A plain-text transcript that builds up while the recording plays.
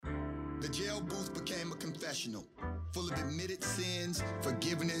The jail booth became a confessional, full of admitted sins,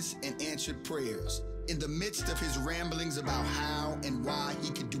 forgiveness, and answered prayers. In the midst of his ramblings about how and why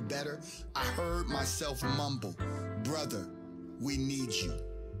he could do better, I heard myself mumble, "Brother, we need you."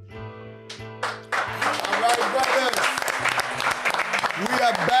 All right, brothers. We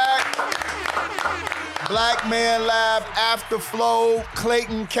are back. Black Man Lab Afterflow,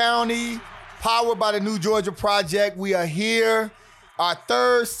 Clayton County, powered by the New Georgia Project. We are here. Our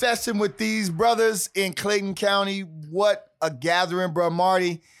third session with these brothers in Clayton County. What a gathering, bro.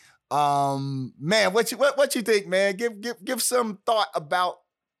 Marty. Man, what you think, man? Give some thought about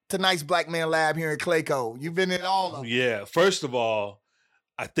tonight's Black Man Lab here in Clayco. You've been in all of them. Yeah. First of all,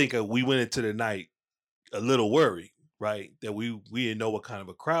 I think we went into the night a little worried, right? That we didn't know what kind of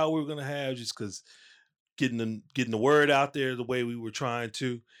a crowd we were gonna have, just because getting the word out there the way we were trying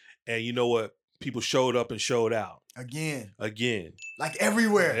to, and you know what? People showed up and showed out. Again. Like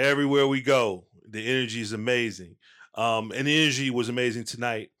everywhere. Everywhere we go, the energy is amazing. And the energy was amazing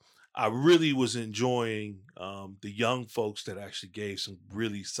tonight. I really was enjoying the young folks that actually gave some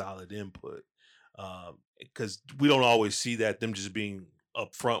really solid input. Because we don't always see that, them just being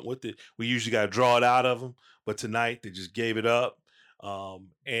upfront with it. We usually got to draw it out of them. But tonight, they just gave it up.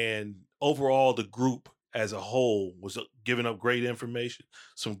 And overall, the group as a whole was giving up great information,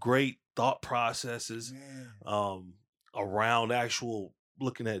 some great thought processes around actual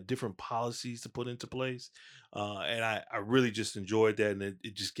looking at different policies to put into place. And I really just enjoyed that. And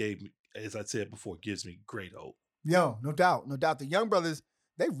it just gave me, as I said before, gives me great hope. Yo, no doubt. The young brothers,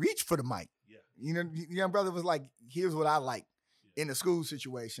 they reached for the mic. Yeah. You know, the young brother was like, here's what I like in the school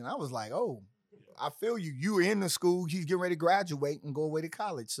situation. I was like, oh, I feel you. You were in the school. He's getting ready to graduate and go away to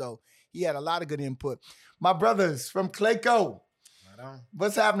college. So he had a lot of good input. My brothers from Clayco.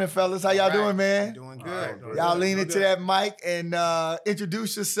 What's happening, fellas? How y'all doing, man? Doing good. Y'all lean into that mic and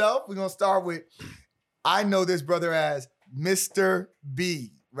introduce yourself. We're going to start with, I know this brother as Mr.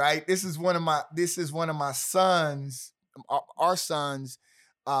 B, right? This is one of my sons, our sons,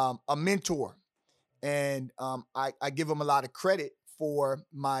 a mentor. And I give him a lot of credit for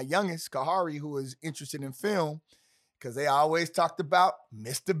my youngest, Kahari, who is interested in film, because they always talked about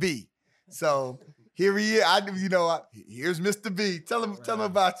Mr. B. So here he is. Here's Mr. B. Tell him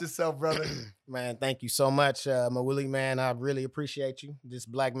about yourself, brother. Man, thank you so much, Mawili, man. I really appreciate you. This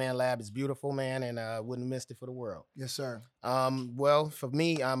Black Man Lab is beautiful, man, and I wouldn't have missed it for the world. Yes, sir. Well, for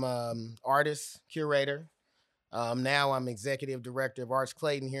me, I'm artist, curator. Now I'm executive director of Arts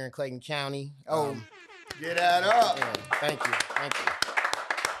Clayton here in Clayton County. Get that up. Yeah, thank you.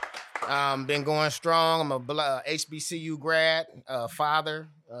 Been going strong. I'm a HBCU grad, father,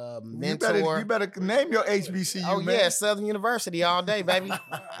 mentor. You better name your HBCU, man. Oh, yeah, Southern University all day, baby.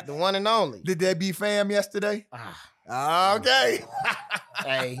 The one and only. Did they be fam yesterday? Okay.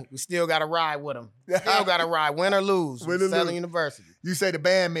 Hey, we still got to ride with them. Still got to ride, win or lose, with Southern University. You say the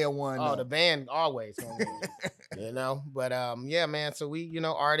band may have won. Oh, the band always. But yeah, man. So we,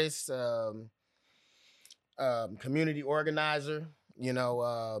 artists, community organizer,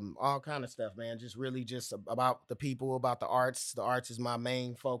 all kind of stuff, man. Just really just about the people, about the arts. The arts is my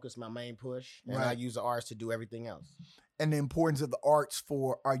main focus, my main push, and I use the arts to do everything else. And the importance of the arts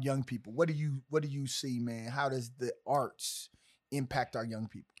for our young people. What do you see, man? How does the arts impact our young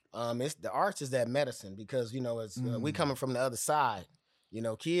people? It's the arts is that medicine, because we coming from the other side.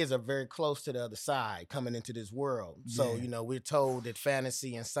 Kids are very close to the other side coming into this world. So, we're told that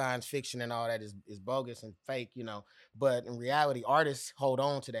fantasy and science fiction and all that is bogus and fake, But in reality, artists hold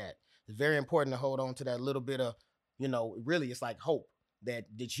on to that. It's very important to hold on to that little bit of, really it's like hope that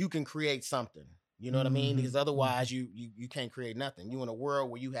you can create something. You know what I mean? Because otherwise you can't create nothing. You're in a world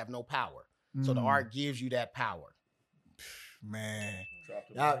where you have no power. So the art gives you that power. Man,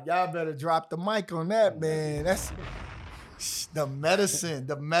 y'all better drop the mic on that, man. That's... The medicine.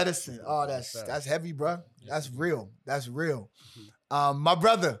 Oh, that's heavy, bro. That's real. My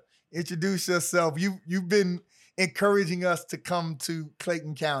brother, introduce yourself. You've been encouraging us to come to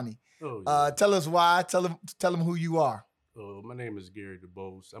Clayton County. Oh, yeah. Tell us why. Tell them who you are. My name is Gary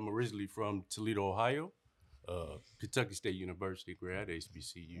DeBose. I'm originally from Toledo, Ohio. Kentucky State University grad,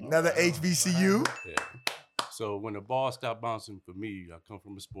 HBCU. Another HBCU. Yeah. So when the ball stopped bouncing for me, I come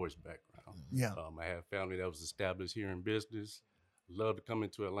from a sports background. Yeah. I have family that was established here in business. Love to come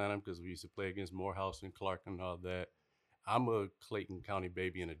into Atlanta because we used to play against Morehouse and Clark and all that. I'm a Clayton County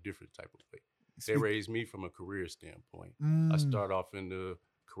baby in a different type of way. They raised me from a career standpoint. I started off in the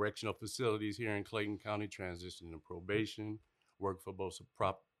correctional facilities here in Clayton County, transitioned to probation, worked for both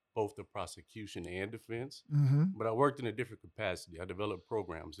the prosecution and defense. But I worked in a different capacity. I developed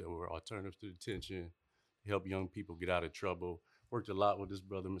programs that were alternatives to detention, help young people get out of trouble, Worked a lot with this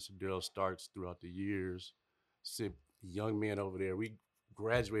brother, Mr. Daryl Starks, throughout the years. Sent young men over there. We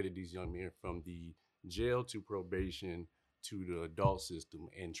graduated these young men from the jail to probation to the adult system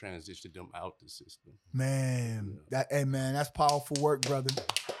and transitioned them out the system. Man, man, that's powerful work, brother.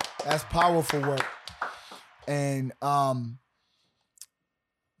 That's powerful work. And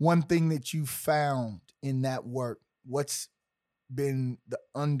one thing that you found in that work, what's been the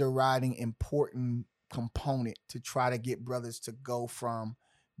underwriting important component to try to get brothers to go from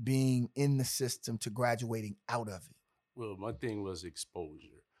being in the system to graduating out of it? Well, my thing was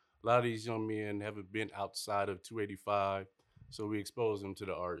exposure. A lot of these young men haven't been outside of 285, so we expose them to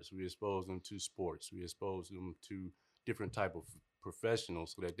the arts, we expose them to sports, we expose them to different type of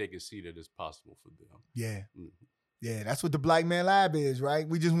professionals so that they can see that it's possible for them. Yeah. Mm-hmm. Yeah, that's what the Black Man Lab is, right?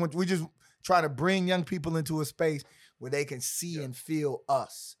 We just try to bring young people into a space where they can see and feel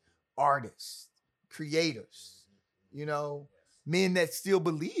us, artists, creators, men that still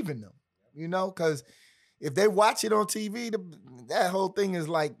believe in them, because if they watch it on TV, that whole thing is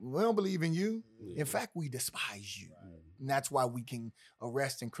like, we don't believe in you. In fact, we despise you. And that's why we can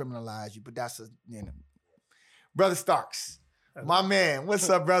arrest and criminalize you. But that's Brother Starks, my man. What's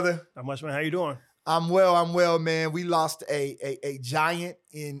up, brother? Not much, man. How you doing? I'm well, man. We lost a giant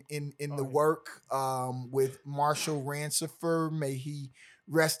in the work with Marshall Rancifer. May he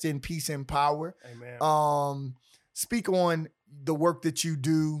rest in peace and power. Amen. Speak on the work that you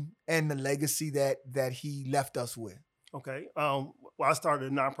do and the legacy that he left us with. Okay. Well, I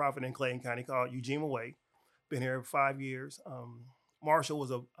started a nonprofit in Clayton County called Eugene Away. Been here 5 years. Marshall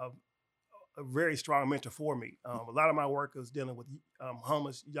was a very strong mentor for me. A lot of my work is dealing with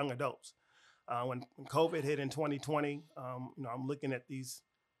homeless young adults. When COVID hit in 2020, I'm looking at these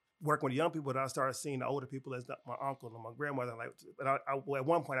working with young people that I started seeing the older people as my uncle and my grandmother. But at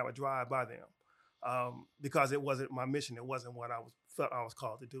one point I would drive by them because it wasn't my mission. It wasn't what I felt I was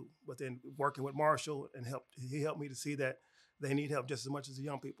called to do. But then working with Marshall he helped me to see that they need help just as much as the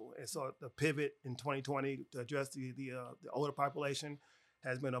young people. And so the pivot in 2020 to address the older population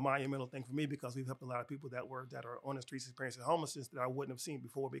has been a monumental thing for me because we've helped a lot of people that are on the streets experiencing homelessness that I wouldn't have seen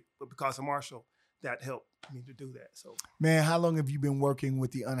before. But because of Marshall, that helped me to do that. So, man, how long have you been working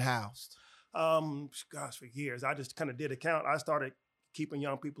with the unhoused? For years. I just kind of did a count. I started keeping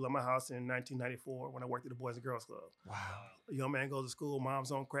young people in my house in 1994 when I worked at the Boys and Girls Club. Wow. A young man goes to school,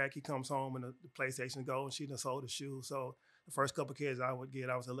 mom's on crack. He comes home and the PlayStation goes, and she done sold his shoes. So the first couple of kids I would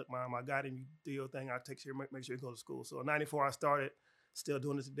say, look, Mom, I got him. You do your thing. I'll make sure he goes to school. So in 94, I started. Still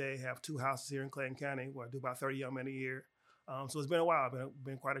doing it today. Have 2 houses here in Clayton County where I do about 30 young men a year. So it's been a while.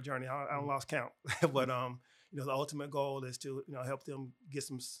 Been quite a journey. I don't lost count. But the ultimate goal is to help them get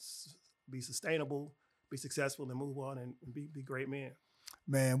be sustainable, be successful, and move on and be great men.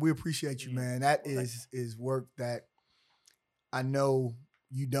 Man, we appreciate you, man. That is work that I know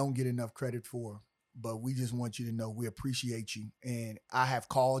you don't get enough credit for, but we just want you to know we appreciate you. And I have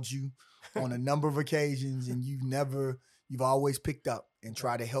called you on a number of occasions, and you've always picked up and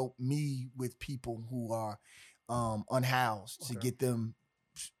tried to help me with people who are unhoused to get them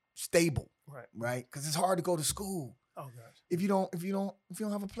stable, right? Because it's hard to go to school. Oh gosh! If you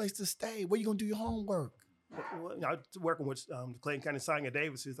don't have a place to stay, where you gonna do your homework? Well, I'm working with the Clayton County Sonia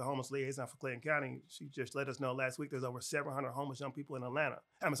Davis, who's the homeless liaison for Clayton County. She just let us know last week there's over 700 homeless young people in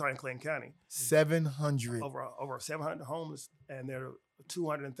in Clayton County. 700. Over 700 homeless, and there are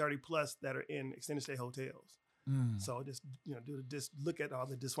 230 plus that are in extended stay hotels. So just look at all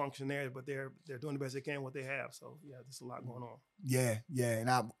the dysfunction there, but they're doing the best they can with what they have. So yeah, there's a lot going on. Yeah, and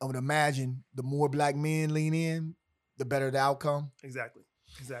I would imagine the more Black men lean in, the better the outcome. Exactly,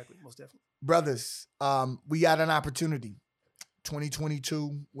 most definitely. Brothers, we got an opportunity.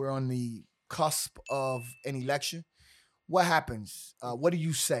 2022, we're on the cusp of an election. What happens? What do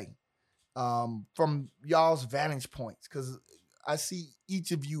you say from y'all's vantage points? Because I see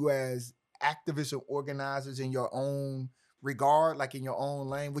each of you as activists or organizers in your own regard, like in your own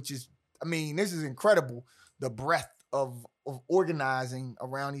lane, which is, this is incredible, the breadth of organizing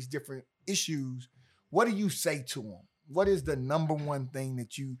around these different issues. What do you say to them? What is the number one thing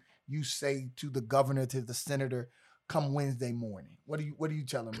that you say to the governor, to the senator, come Wednesday morning? What do you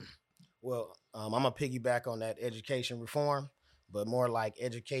tell them? Well, I'm gonna piggyback on that education reform, but more like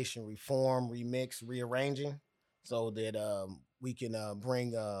education reform, remix, rearranging, so that we can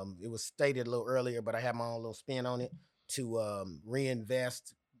bring. It was stated a little earlier, but I have my own little spin on it to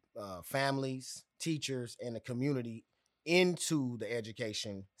reinvest families, teachers, and the community into the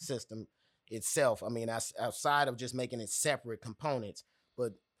education system itself. Outside of just making it separate components,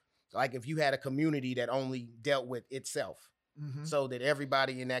 but like if you had a community that only dealt with itself, so that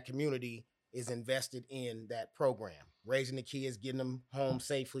everybody in that community is invested in that program. raising the kids, getting them home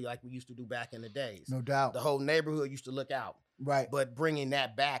safely like we used to do back in the days. No doubt. The whole neighborhood used to look out. Right. But bringing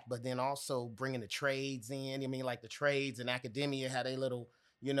that back, but then also bringing the trades in. I mean, like the trades and academia had a little,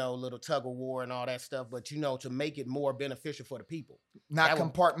 little tug of war and all that stuff. But, to make it more beneficial for the people. Not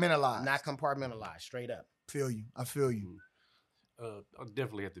compartmentalized. Not compartmentalized, straight up. I feel you. I'll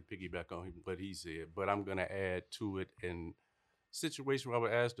definitely have to piggyback on what he said, but I'm going to add to it. In situation where I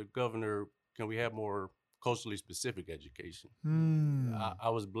would ask the governor, can we have more culturally specific education? I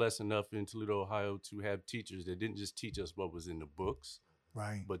was blessed enough in Toledo, Ohio to have teachers that didn't just teach us what was in the books,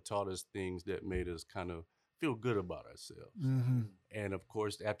 right, but taught us things that made us kind of feel good about ourselves. And of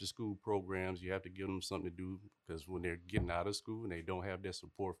course, after school programs, you have to give them something to do, because when they're getting out of school and they don't have that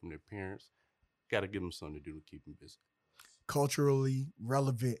support from their parents, got to give them something to do to keep them busy. Culturally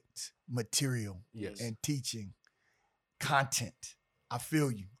relevant material and teaching content. I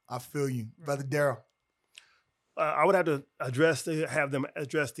feel you. Brother Daryl. I would have to have them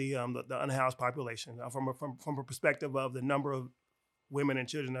address the unhoused population from a perspective of the number of women and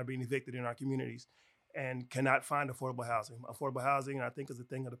children that are being evicted in our communities and cannot find affordable housing. Affordable housing, I think, is a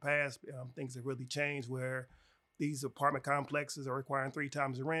thing of the past. Things have really changed where these apartment complexes are requiring 3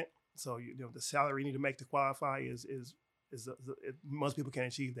 times the rent. So the salary you need to make to qualify is most people can't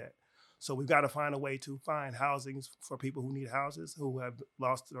achieve that. So we've got to find a way to find housings for people who need houses, who have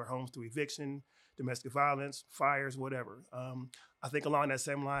lost their homes through eviction, domestic violence, fires, whatever. I think along that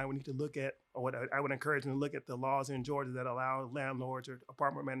same line, we need to look at, or what I would encourage them to look at the laws in Georgia that allow landlords or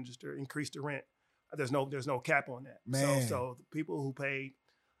apartment managers to increase the rent. There's no cap on that. Man. So the people who paid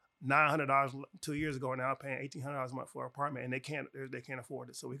 $900 2 years ago are now paying $1,800 a month for an apartment, and they can't afford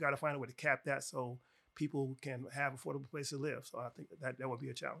it. So we got to find a way to cap that so people can have affordable place to live. So I think that would be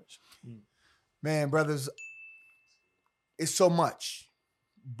a challenge. Man, brothers, it's so much,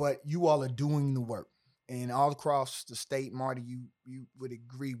 but you all are doing the work. And all across the state, Marty, you would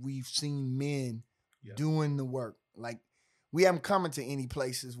agree, we've seen men doing the work. Like, we haven't come into any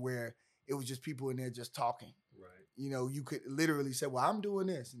places where it was just people in there just talking. Right. You could literally say, well, I'm doing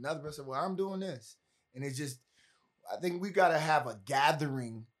this. Another person said, well, I'm doing this. And it's just, I think we got to have a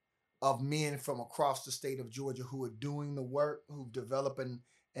gathering of men from across the state of Georgia who are doing the work, who've developed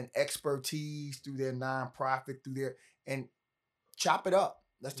an expertise through their nonprofit, and chop it up.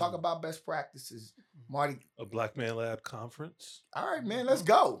 Let's talk about best practices. Marty. A Black Man Lab conference. All right, man, let's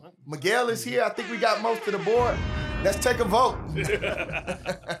go. Miguel is here. I think we got most of the board. Let's take a vote.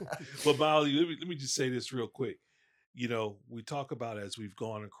 But Molly, let me just say this real quick. We talk about, as we've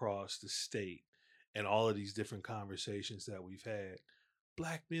gone across the state and all of these different conversations that we've had,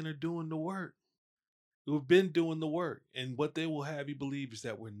 Black men are doing the work. We've been doing the work. And what they will have you believe is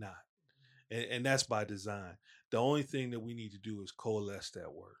that we're not. And that's by design. The only thing that we need to do is coalesce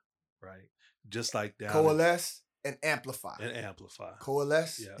that work, right? Just like that. Coalesce and amplify.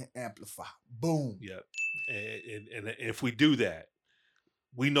 Coalesce and amplify. Boom. Yep. And if we do that,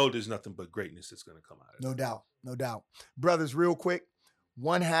 we know there's nothing but greatness that's going to come out of it. No doubt. Brothers, real quick,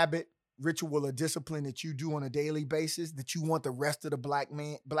 one habit, ritual, or discipline that you do on a daily basis that you want the rest of the black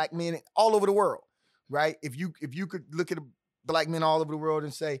men all over the world, right? If you could look at black men all over the world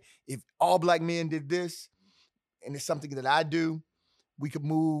and say, if all black men did this, and it's something that I do, we could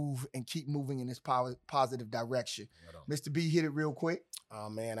move and keep moving in this positive direction. Mr. B, hit it real quick. Oh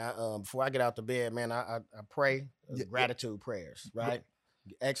man, before I get out the bed, man, I pray gratitude prayers, right?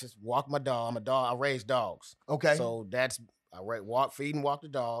 Walk my dog. I'm a dog. I raise dogs. Okay. So feed and walk the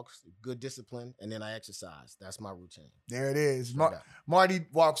dogs, good discipline, and then I exercise. That's my routine. There it is. Marty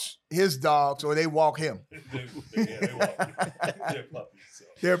walks his dogs, or they walk him. They walk. They're puppies.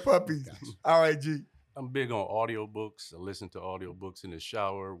 They're puppies. All right, G. I'm big on audiobooks. I listen to audiobooks in the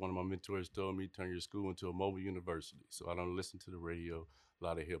shower. One of my mentors told me, turn your school into a mobile university. So I don't listen to the radio, a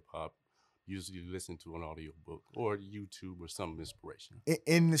lot of hip hop. Usually listen to an audiobook or YouTube or something inspirational.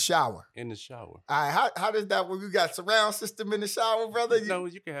 In the shower? In the shower. All right, how does that work? You got surround system in the shower, brother?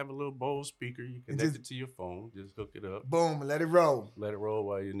 You can have a little Bose speaker. You connect it to your phone. Just hook it up. Boom, let it roll. Let it roll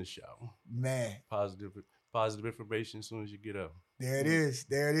while you're in the shower. Man. Positive information as soon as you get up. There it is.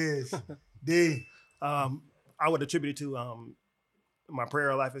 D. I would attribute it to my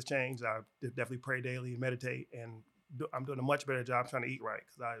prayer life has changed. I definitely pray daily and meditate, and I'm doing a much better job trying to eat right,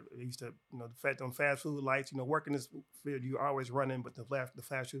 because I used to, on fast food lights, working this field, you're always running, but the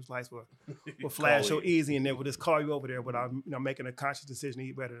fast food lights will flash so easy, and then we'll just call you over there. But I'm making a conscious decision to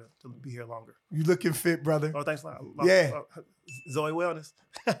eat better, to be here longer. You looking fit, brother. Oh, thanks a lot. Yeah. Zoe Wellness.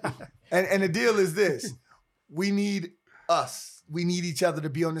 and the deal is this: we need us. We need each other to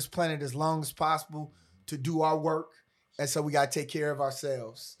be on this planet as long as possible to do our work, and so we got to take care of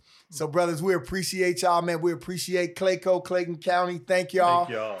ourselves. So, brothers, we appreciate y'all, man. We appreciate Clayton County. Thank y'all,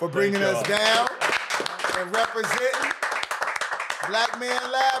 for bringing us down and representing Black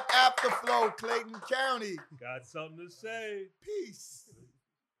Man Lab Afterflow, Clayton County. Got something to say. Peace.